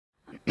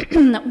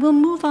We'll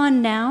move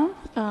on now.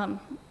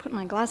 Put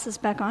my glasses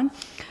back on.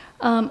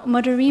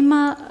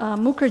 Madhurima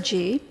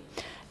Mukherjee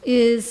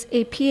is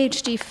a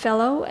PhD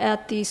fellow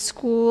at the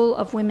School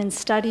of Women's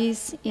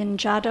Studies in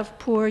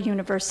Jadavpur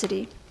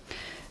University.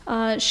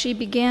 She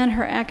began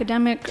her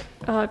academic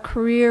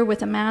career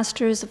with a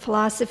master's of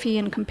philosophy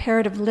and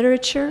comparative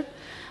literature,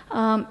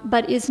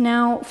 but is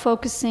now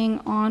focusing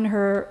on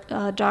her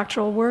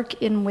doctoral work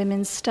in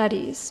women's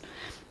studies.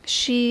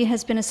 She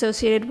has been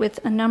associated with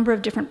a number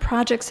of different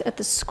projects at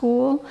the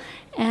school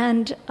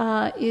and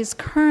is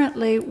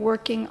currently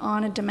working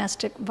on a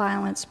domestic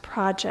violence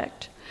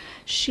project.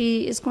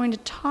 She is going to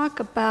talk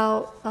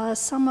about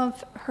some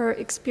of her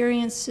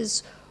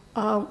experiences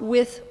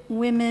with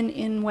women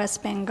in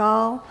West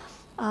Bengal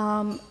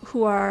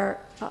who are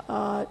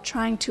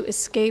trying to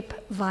escape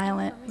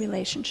violent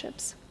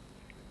relationships.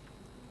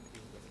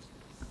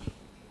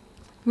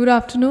 Good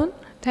afternoon.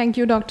 Thank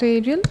you, Dr.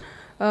 Ariel.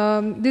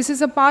 This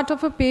is a part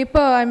of a paper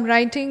I'm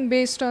writing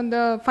based on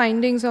the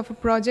findings of a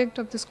project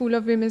of the School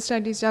of Women's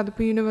Studies,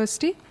 Jadavpur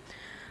University.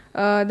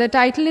 The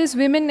title is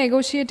Women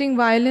Negotiating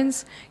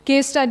Violence,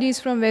 Case Studies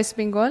from West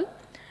Bengal.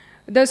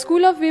 The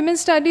School of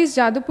Women's Studies,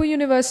 Jadavpur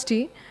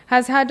University,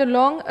 has had a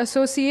long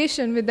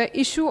association with the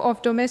issue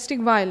of domestic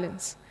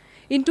violence.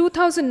 In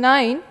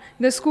 2009,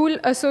 the school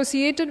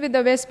associated with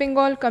the West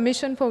Bengal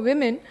Commission for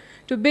Women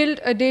to build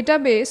a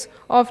database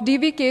of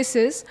DV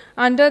cases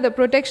under the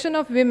Protection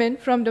of Women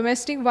from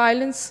Domestic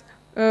Violence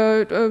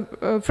Act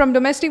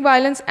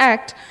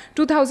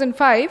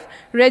 2005,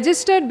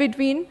 registered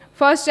between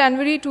 1st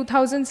January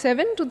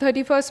 2007 to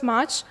 31st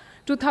March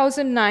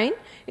 2009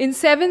 in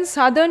 7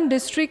 southern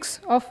districts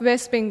of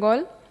West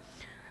Bengal.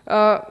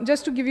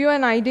 Just to give you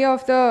an idea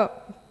of the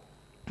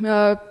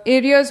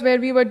areas where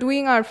we were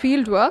doing our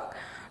field work: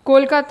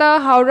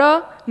 Kolkata,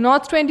 Howrah,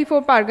 North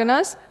 24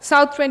 Parganas,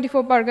 South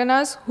 24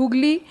 Parganas,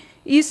 Hooghly,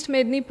 East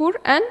Mednipur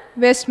and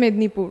West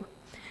Mednipur.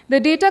 The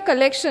data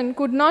collection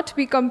could not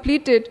be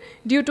completed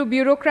due to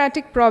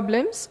bureaucratic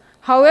problems.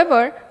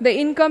 However, the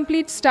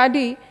incomplete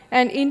study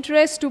and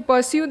interest to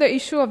pursue the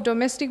issue of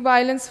domestic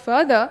violence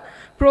further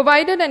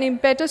provided an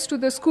impetus to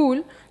the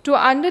school to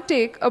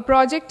undertake a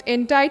project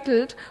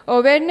entitled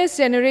Awareness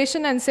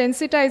Generation and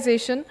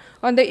Sensitization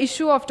on the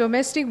Issue of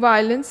Domestic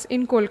Violence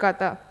in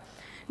Kolkata.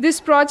 This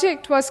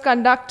project was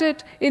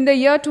conducted in the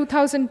year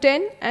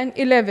 2010 and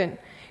 11.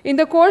 In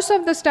the course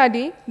of the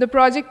study, the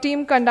project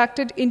team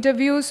conducted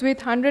interviews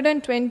with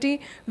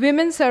 120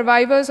 women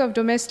survivors of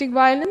domestic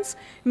violence,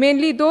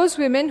 mainly those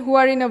women who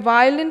are in a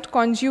violent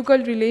conjugal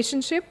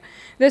relationship.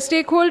 The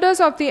stakeholders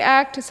of the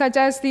Act, such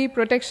as the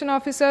protection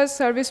officers,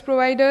 service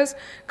providers,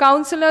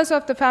 counselors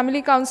of the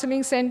family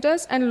counseling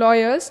centers, and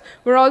lawyers,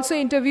 were also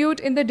interviewed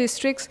in the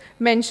districts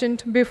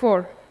mentioned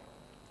before.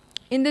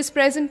 In this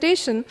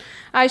presentation,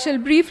 I shall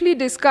briefly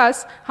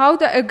discuss how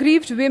the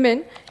aggrieved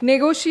women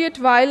negotiate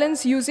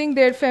violence using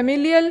their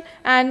familial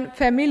and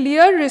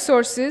familiar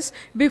resources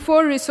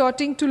before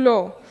resorting to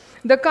law,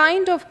 the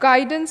kind of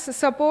guidance,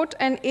 support,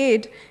 and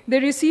aid they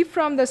receive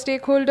from the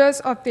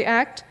stakeholders of the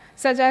Act,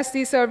 such as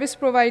the service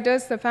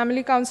providers, the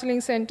family counseling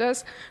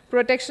centers,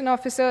 protection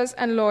officers,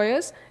 and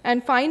lawyers.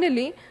 And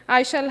finally,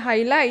 I shall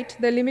highlight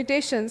the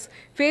limitations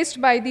faced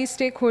by these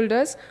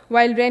stakeholders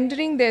while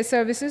rendering their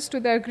services to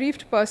the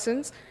aggrieved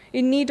persons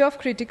in need of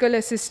critical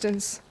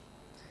assistance.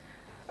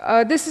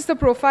 This is the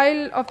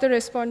profile of the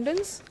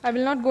respondents. I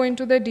will not go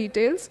into the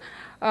details.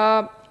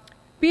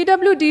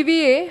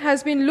 PWDVA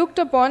has been looked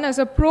upon as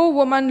a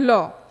pro-woman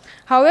law.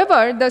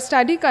 However, the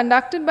study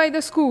conducted by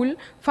the school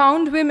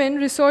found women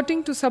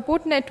resorting to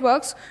support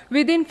networks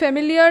within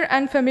familiar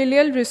and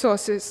familial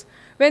resources.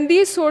 When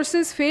these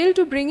sources fail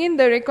to bring in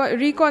the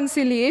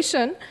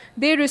reconciliation,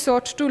 they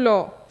resort to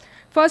law.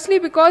 Firstly,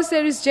 because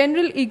there is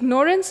general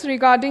ignorance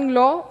regarding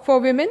law for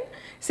women.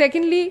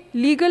 Secondly,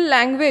 legal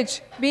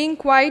language, being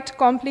quite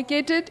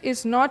complicated,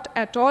 is not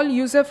at all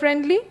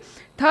user-friendly.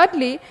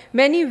 Thirdly,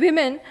 many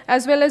women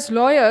as well as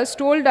lawyers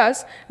told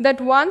us that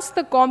once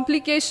the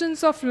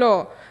complications of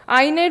law,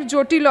 Ainer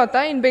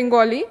Jotilota in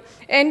Bengali,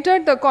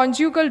 entered the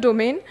conjugal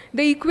domain,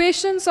 the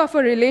equations of a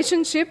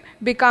relationship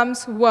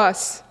becomes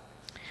worse.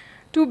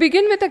 To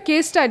begin with a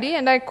case study,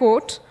 and I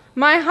quote,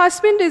 "My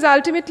husband is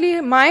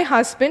ultimately my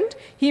husband.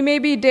 He may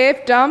be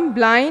deaf, dumb,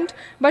 blind,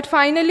 but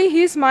finally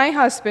he is my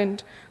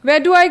husband. Where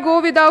do I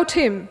go without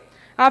him?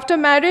 After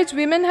marriage,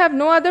 women have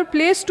no other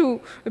place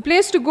to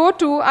go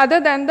to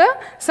other than the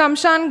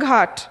Samshan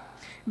Ghat.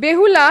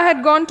 Behula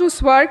had gone to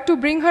Swarg to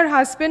bring her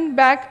husband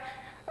back.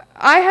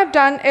 I have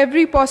done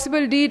every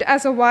possible deed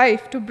as a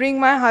wife to bring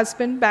my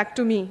husband back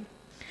to me."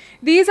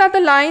 These are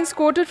the lines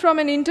quoted from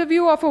an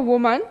interview of a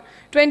woman,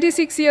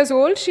 26 years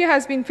old. She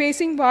has been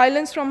facing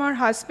violence from her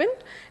husband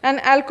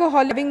and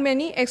alcohol, having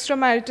many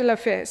extramarital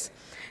affairs.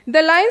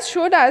 The lines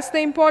showed us the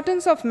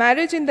importance of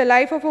marriage in the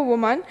life of a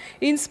woman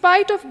in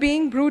spite of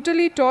being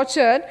brutally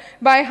tortured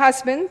by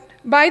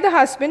the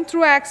husband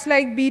through acts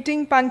like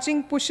beating,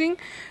 punching, pushing,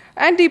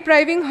 and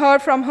depriving her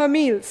from her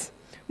meals.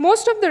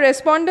 Most of the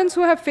respondents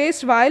who have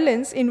faced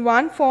violence in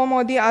one form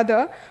or the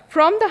other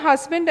from the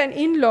husband and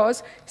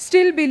in-laws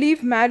still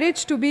believe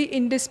marriage to be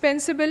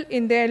indispensable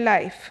in their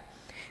life.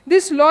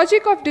 This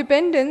logic of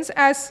dependence,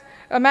 as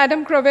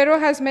Madam Crovero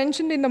has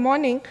mentioned in the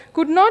morning,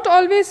 could not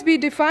always be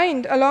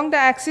defined along the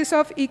axis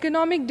of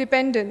economic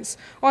dependence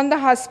on the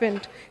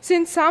husband,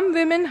 since some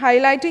women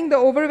highlighting the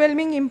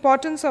overwhelming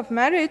importance of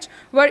marriage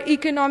were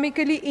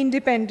economically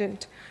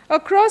independent.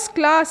 Across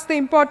class, the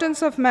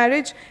importance of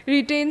marriage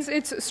retains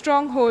its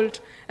stronghold,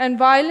 and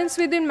violence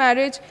within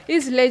marriage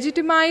is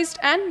legitimized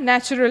and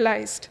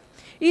naturalized.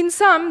 In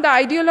some, the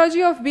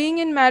ideology of being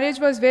in marriage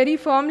was very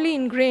firmly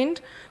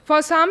ingrained.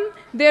 For some,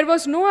 there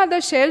was no other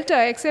shelter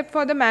except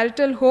for the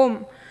marital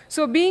home.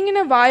 So being in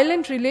a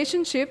violent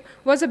relationship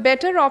was a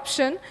better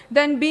option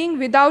than being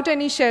without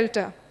any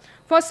shelter.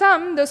 For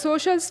some, the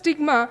social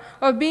stigma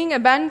of being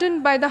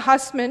abandoned by the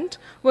husband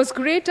was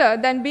greater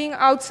than being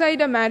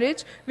outside a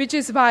marriage which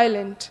is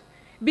violent.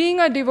 Being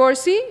a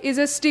divorcee is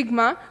a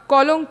stigma,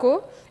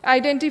 kolonko,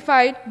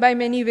 identified by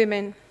many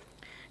women.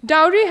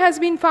 Dowry has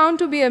been found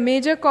to be a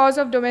major cause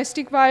of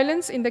domestic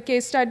violence in the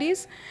case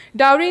studies.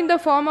 Dowry in the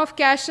form of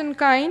cash and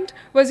kind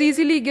was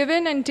easily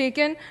given and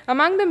taken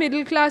among the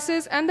middle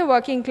classes and the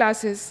working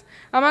classes.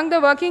 Among the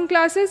working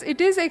classes,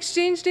 it is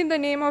exchanged in the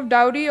name of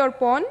dowry or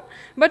pawn,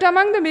 but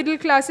among the middle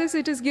classes,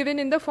 it is given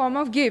in the form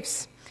of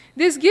gifts.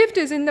 This gift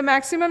is, in the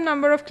maximum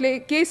number of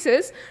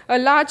cases, a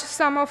large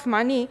sum of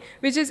money,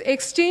 which is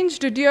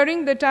exchanged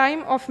during the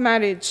time of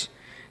marriage.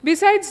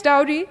 Besides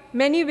dowry,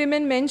 many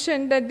women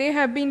mentioned that they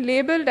have been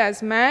labeled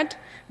as mad,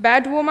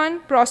 bad woman,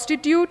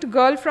 prostitute,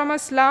 girl from a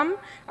slum,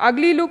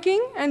 ugly looking,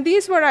 and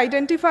these were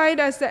identified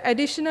as the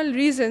additional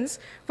reasons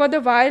for the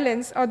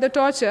violence or the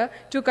torture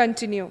to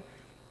continue.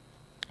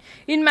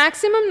 In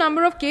maximum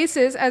number of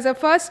cases, as a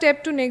first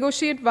step to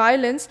negotiate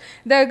violence,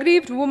 the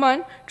aggrieved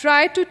woman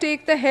tried to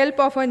take the help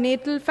of her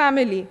natal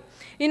family.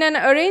 In an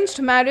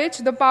arranged marriage,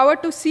 the power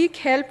to seek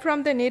help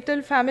from the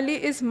natal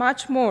family is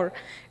much more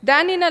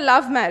than in a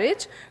love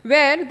marriage,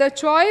 where the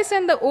choice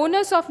and the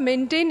onus of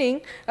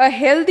maintaining a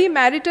healthy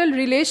marital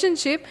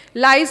relationship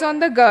lies on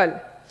the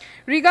girl.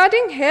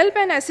 Regarding help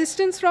and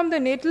assistance from the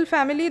natal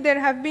family, there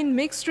have been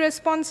mixed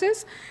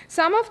responses.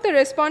 Some of the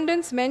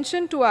respondents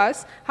mentioned to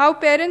us how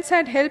parents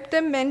had helped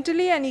them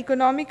mentally and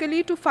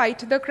economically to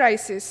fight the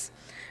crisis.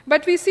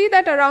 But we see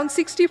that around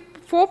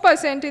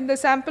 64% in the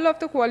sample of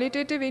the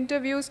qualitative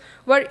interviews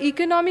were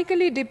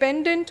economically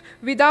dependent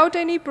without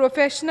any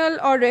professional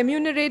or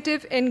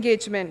remunerative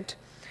engagement.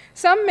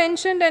 Some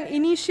mentioned an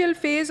initial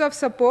phase of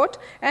support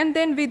and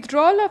then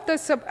withdrawal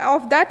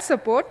of that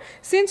support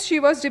since she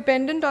was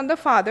dependent on the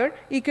father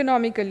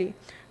economically.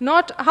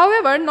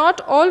 However, not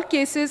all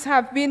cases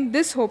have been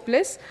this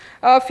hopeless.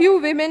 A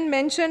few women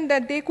mentioned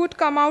that they could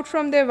come out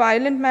from their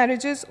violent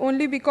marriages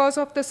only because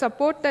of the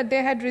support that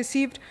they had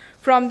received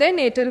from their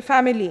natal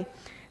family.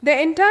 The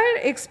entire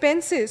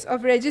expenses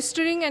of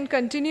registering and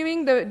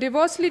continuing the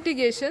divorce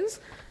litigations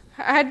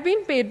had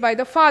been paid by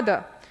the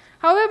father.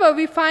 However,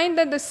 we find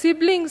that the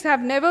siblings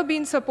have never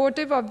been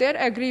supportive of their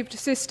aggrieved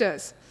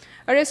sisters.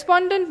 A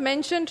respondent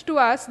mentioned to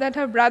us that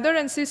her brother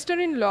and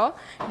sister-in-law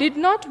did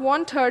not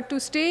want her to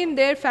stay in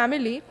their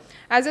family,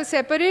 as a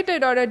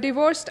separated or a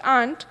divorced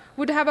aunt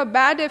would have a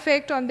bad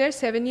effect on their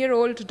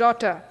 7-year-old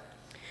daughter.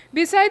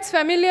 Besides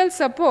familial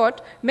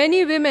support,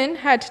 many women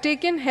had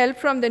taken help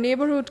from the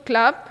neighborhood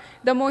club,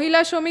 the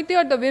Mohila Shomiti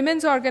or the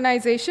women's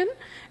organization,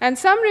 and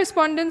some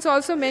respondents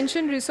also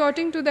mentioned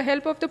resorting to the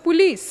help of the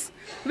police,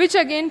 which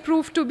again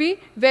proved to be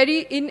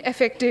very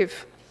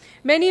ineffective.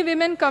 Many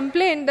women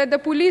complained that the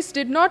police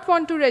did not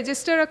want to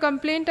register a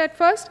complaint at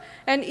first,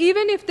 and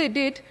even if they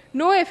did,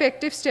 no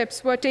effective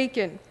steps were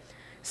taken.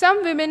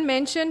 Some women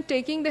mentioned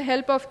taking the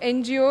help of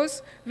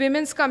NGOs,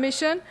 Women's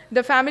Commission,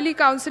 the family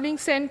counseling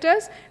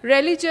centers,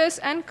 religious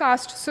and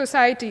caste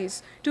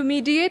societies to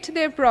mediate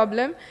their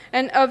problem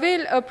and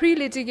avail a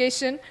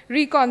pre-litigation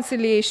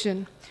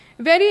reconciliation.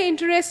 Very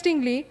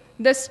interestingly,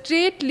 the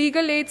state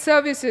legal aid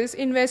services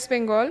in West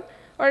Bengal,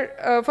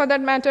 or for that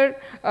matter,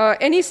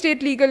 any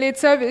state legal aid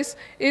service,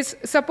 is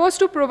supposed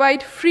to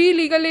provide free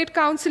legal aid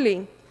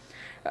counseling.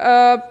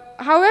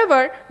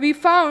 However, we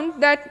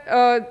found that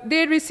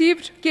they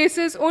received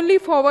cases only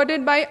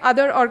forwarded by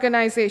other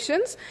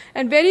organizations,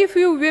 and very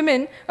few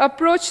women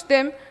approached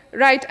them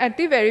right at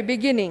the very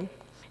beginning.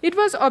 It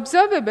was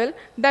observable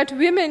that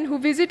women who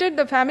visited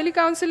the family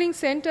counseling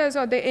centers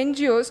or the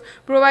NGOs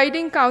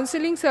providing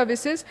counseling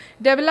services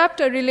developed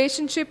a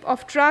relationship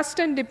of trust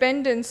and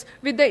dependence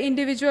with the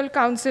individual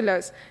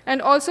counselors and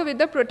also with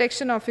the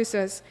protection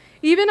officers.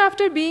 Even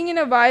after being in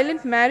a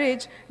violent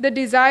marriage, the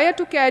desire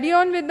to carry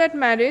on with that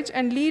marriage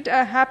and lead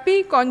a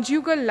happy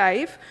conjugal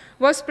life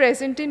was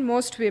present in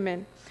most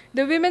women.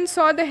 The women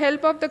saw the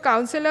help of the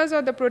counselors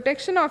or the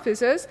protection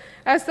officers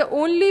as the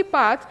only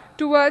path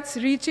towards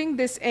reaching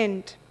this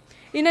end.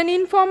 In an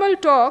informal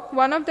talk,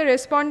 one of the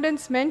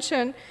respondents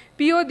mentioned,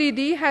 "P.O.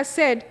 Didi has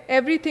said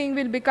everything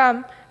will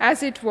become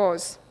as it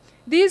was."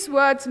 These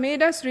words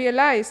made us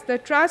realize the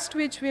trust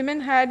which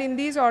women had in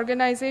these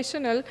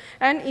organizational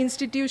and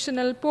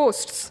institutional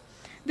posts.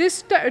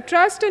 This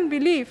trust and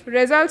belief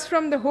results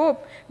from the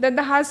hope that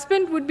the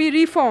husband would be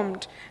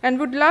reformed and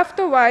would love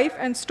the wife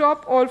and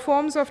stop all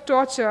forms of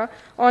torture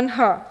on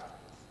her.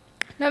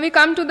 Now we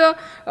come to the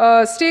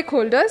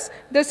stakeholders.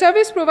 The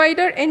service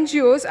provider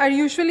NGOs are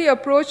usually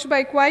approached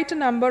by quite a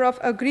number of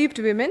aggrieved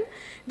women.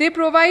 They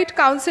provide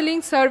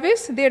counseling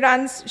service, they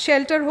run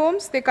shelter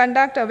homes, they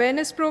conduct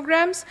awareness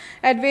programs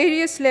at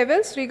various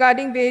levels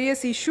regarding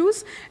various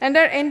issues, and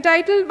are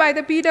entitled by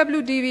the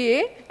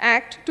PWDVA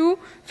Act to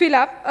fill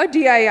up a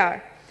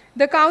DIR.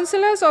 The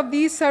counselors of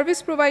these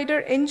service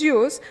provider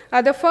NGOs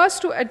are the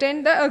first to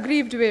attend the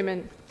aggrieved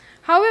women.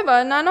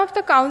 However, none of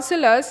the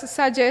counselors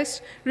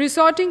suggest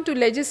resorting to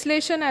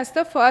legislation as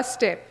the first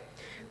step.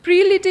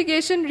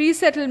 Pre-litigation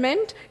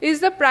resettlement is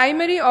the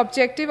primary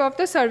objective of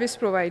the service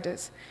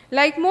providers.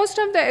 Like most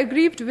of the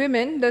aggrieved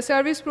women, the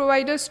service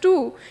providers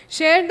too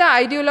share the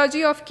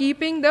ideology of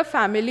keeping the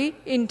family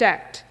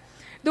intact.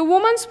 The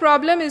woman's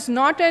problem is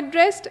not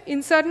addressed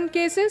in certain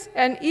cases,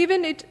 and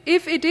even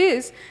if it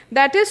is,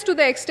 that is to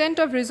the extent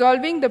of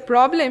resolving the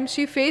problem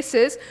she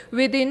faces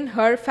within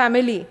her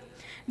family.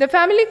 The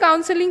family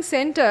counseling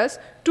centers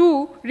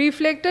too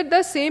reflected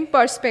the same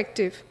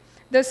perspective.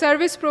 The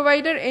service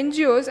provider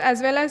NGOs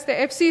as well as the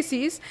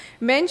FCCs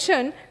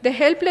mention the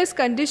helpless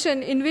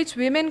condition in which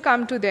women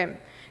come to them.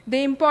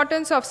 The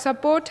importance of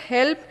support,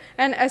 help,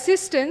 and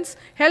assistance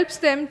helps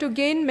them to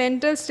gain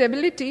mental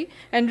stability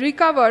and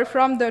recover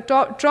from the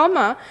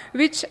trauma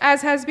which,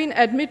 as has been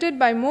admitted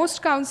by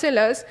most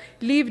counselors,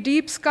 leave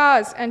deep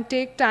scars and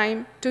take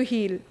time to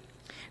heal.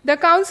 The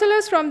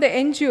counselors from the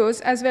NGOs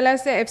as well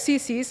as the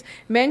FCCs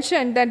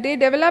mentioned that they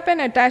develop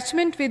an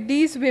attachment with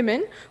these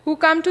women who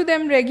come to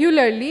them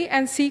regularly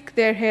and seek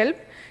their help.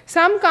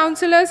 Some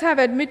counselors have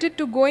admitted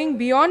to going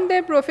beyond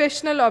their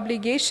professional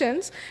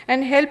obligations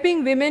and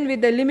helping women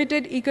with the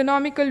limited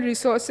economical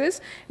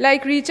resources,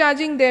 like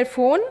recharging their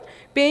phone,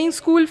 paying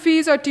school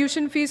fees or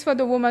tuition fees for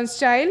the woman's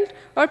child,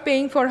 or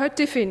paying for her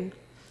tiffin.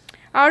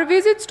 Our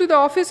visits to the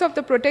Office of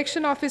the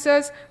Protection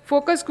Officers,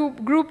 focus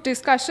group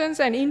discussions,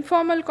 and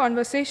informal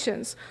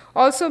conversations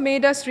also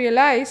made us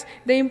realize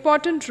the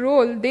important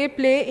role they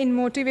play in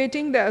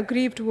motivating the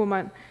aggrieved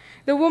woman.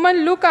 The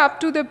women look up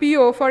to the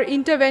PO for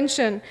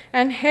intervention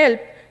and help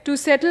to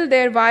settle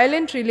their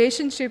violent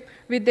relationship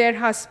with their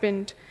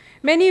husband.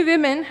 Many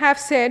women have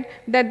said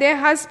that their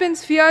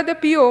husbands fear the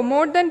PO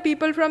more than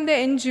people from the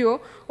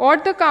NGO or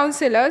the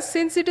counselors,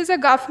 since it is a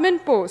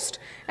government post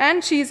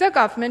and she is a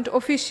government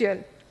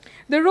official.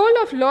 The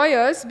role of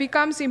lawyers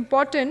becomes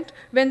important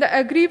when the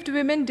aggrieved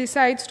women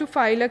decides to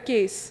file a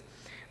case.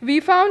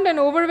 We found an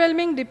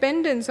overwhelming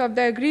dependence of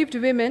the aggrieved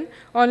women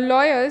on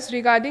lawyers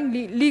regarding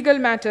legal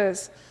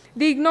matters.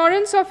 The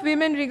ignorance of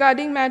women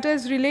regarding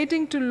matters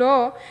relating to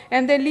law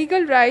and their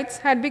legal rights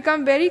had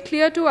become very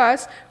clear to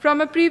us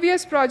from a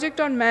previous project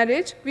on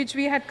marriage which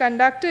we had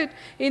conducted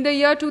in the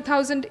year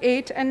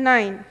 2008 and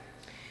 9.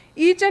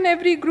 Each and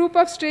every group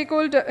of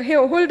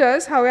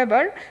stakeholders,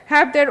 however,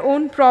 have their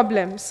own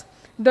problems.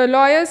 The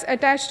lawyers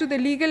attached to the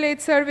legal aid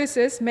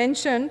services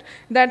mentioned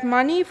that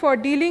money for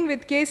dealing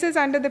with cases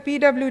under the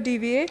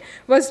PWDVA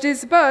was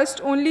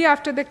disbursed only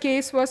after the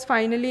case was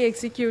finally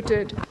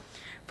executed.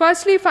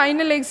 Firstly,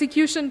 final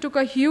execution took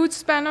a huge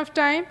span of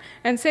time,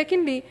 and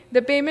secondly,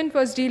 the payment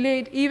was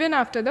delayed even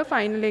after the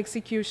final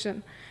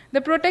execution.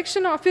 The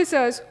protection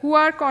officers, who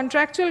are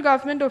contractual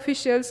government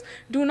officials,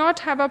 do not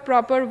have a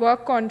proper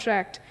work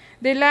contract.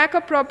 They lack a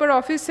proper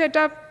office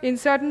setup in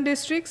certain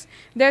districts.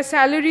 Their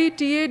salary,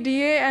 TA,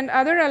 DA, and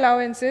other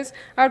allowances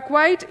are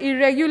quite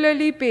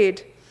irregularly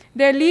paid.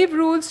 Their leave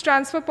rules,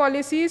 transfer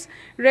policies,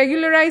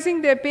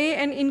 regularizing their pay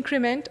and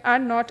increment are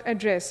not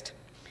addressed.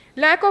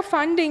 Lack of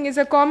funding is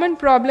a common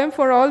problem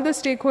for all the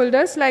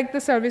stakeholders like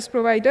the service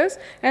providers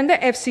and the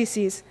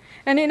FCCs.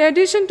 And in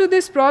addition to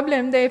this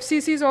problem, the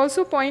FCCs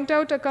also point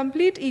out a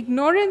complete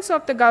ignorance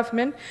of the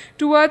government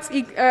towards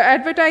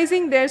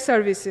advertising their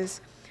services.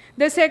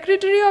 The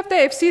secretary of the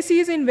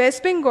FCCs in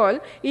West Bengal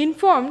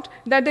informed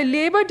that the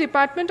Labour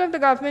Department of the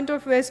Government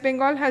of West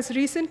Bengal has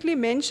recently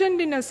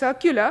mentioned in a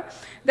circular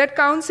that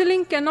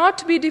counselling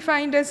cannot be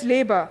defined as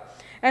labour,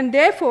 and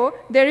therefore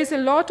there is a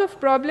lot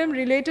of problem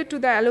related to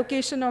the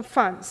allocation of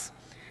funds.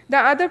 The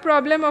other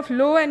problem of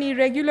low and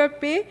irregular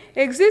pay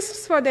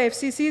exists for the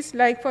FCCs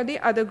like for the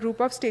other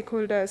group of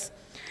stakeholders.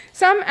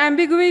 Some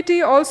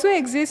ambiguity also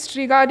exists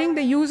regarding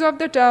the use of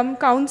the term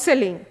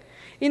counselling.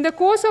 In the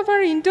course of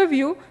our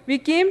interview, we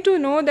came to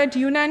know that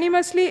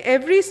unanimously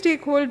every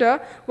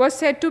stakeholder was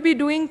said to be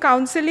doing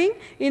counselling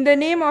in the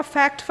name of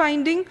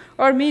fact-finding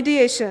or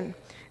mediation.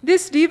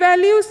 This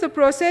devalues the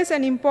process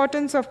and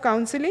importance of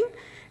counselling.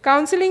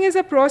 Counselling is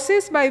a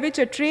process by which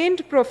a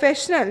trained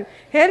professional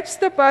helps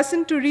the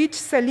person to reach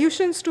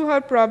solutions to her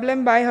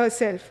problem by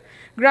herself.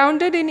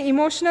 Grounded in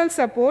emotional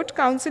support,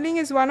 counselling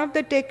is one of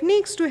the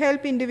techniques to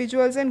help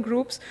individuals and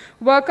groups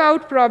work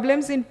out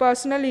problems in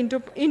personal,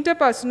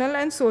 interpersonal,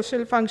 and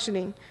social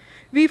functioning.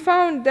 We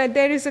found that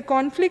there is a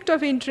conflict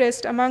of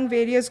interest among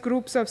various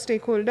groups of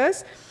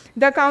stakeholders.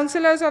 The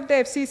counselors of the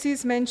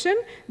FCCs mentioned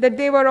that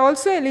they were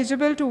also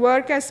eligible to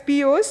work as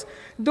POs,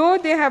 though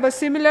they have a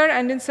similar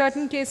and in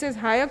certain cases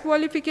higher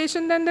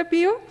qualification than the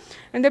PO.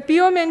 And the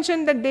PO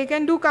mentioned that they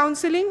can do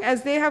counseling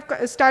as they have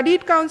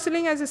studied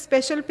counseling as a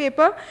special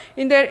paper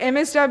in their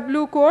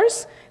MSW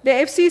course. The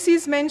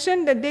FCCs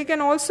mentioned that they can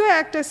also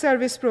act as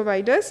service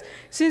providers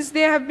since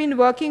they have been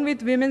working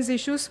with women's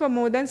issues for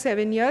more than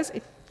 7 years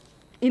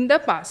in the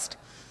past.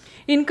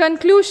 In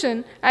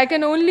conclusion, I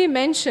can only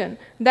mention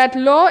that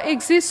law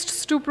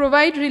exists to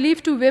provide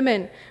relief to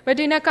women, but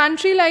in a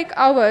country like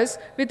ours,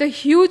 with a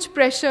huge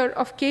pressure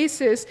of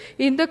cases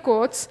in the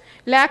courts,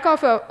 lack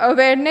of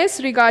awareness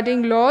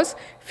regarding laws,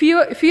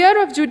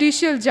 fear of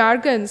judicial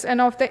jargons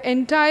and of the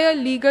entire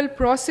legal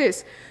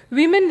process,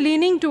 women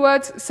leaning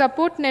towards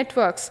support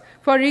networks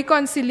for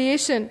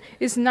reconciliation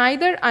is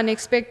neither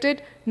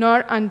unexpected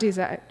nor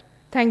undesired.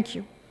 Thank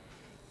you.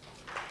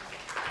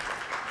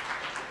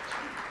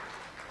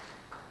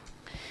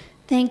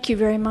 Thank you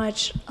very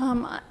much.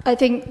 I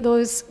think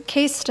those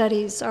case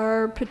studies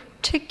are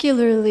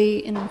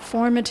particularly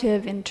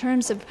informative in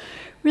terms of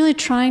really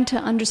trying to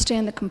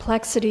understand the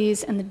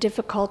complexities and the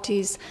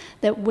difficulties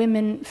that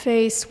women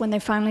face when they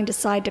finally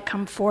decide to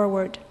come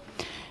forward.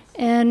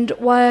 And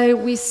while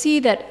we see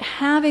that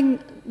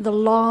having the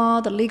law,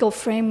 the legal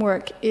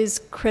framework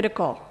is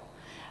critical,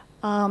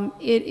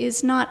 it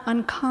is not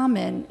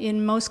uncommon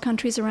in most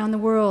countries around the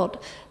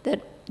world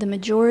that the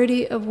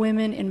majority of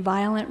women in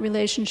violent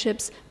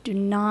relationships do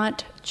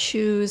not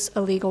choose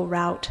a legal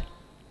route.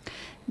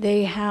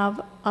 They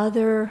have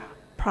other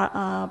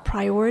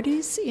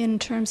priorities in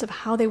terms of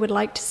how they would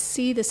like to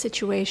see the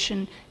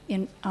situation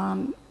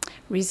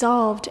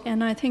resolved,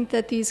 and I think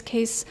that these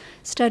case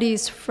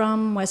studies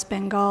from West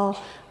Bengal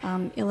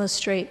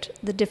illustrate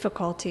the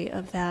difficulty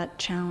of that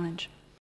challenge.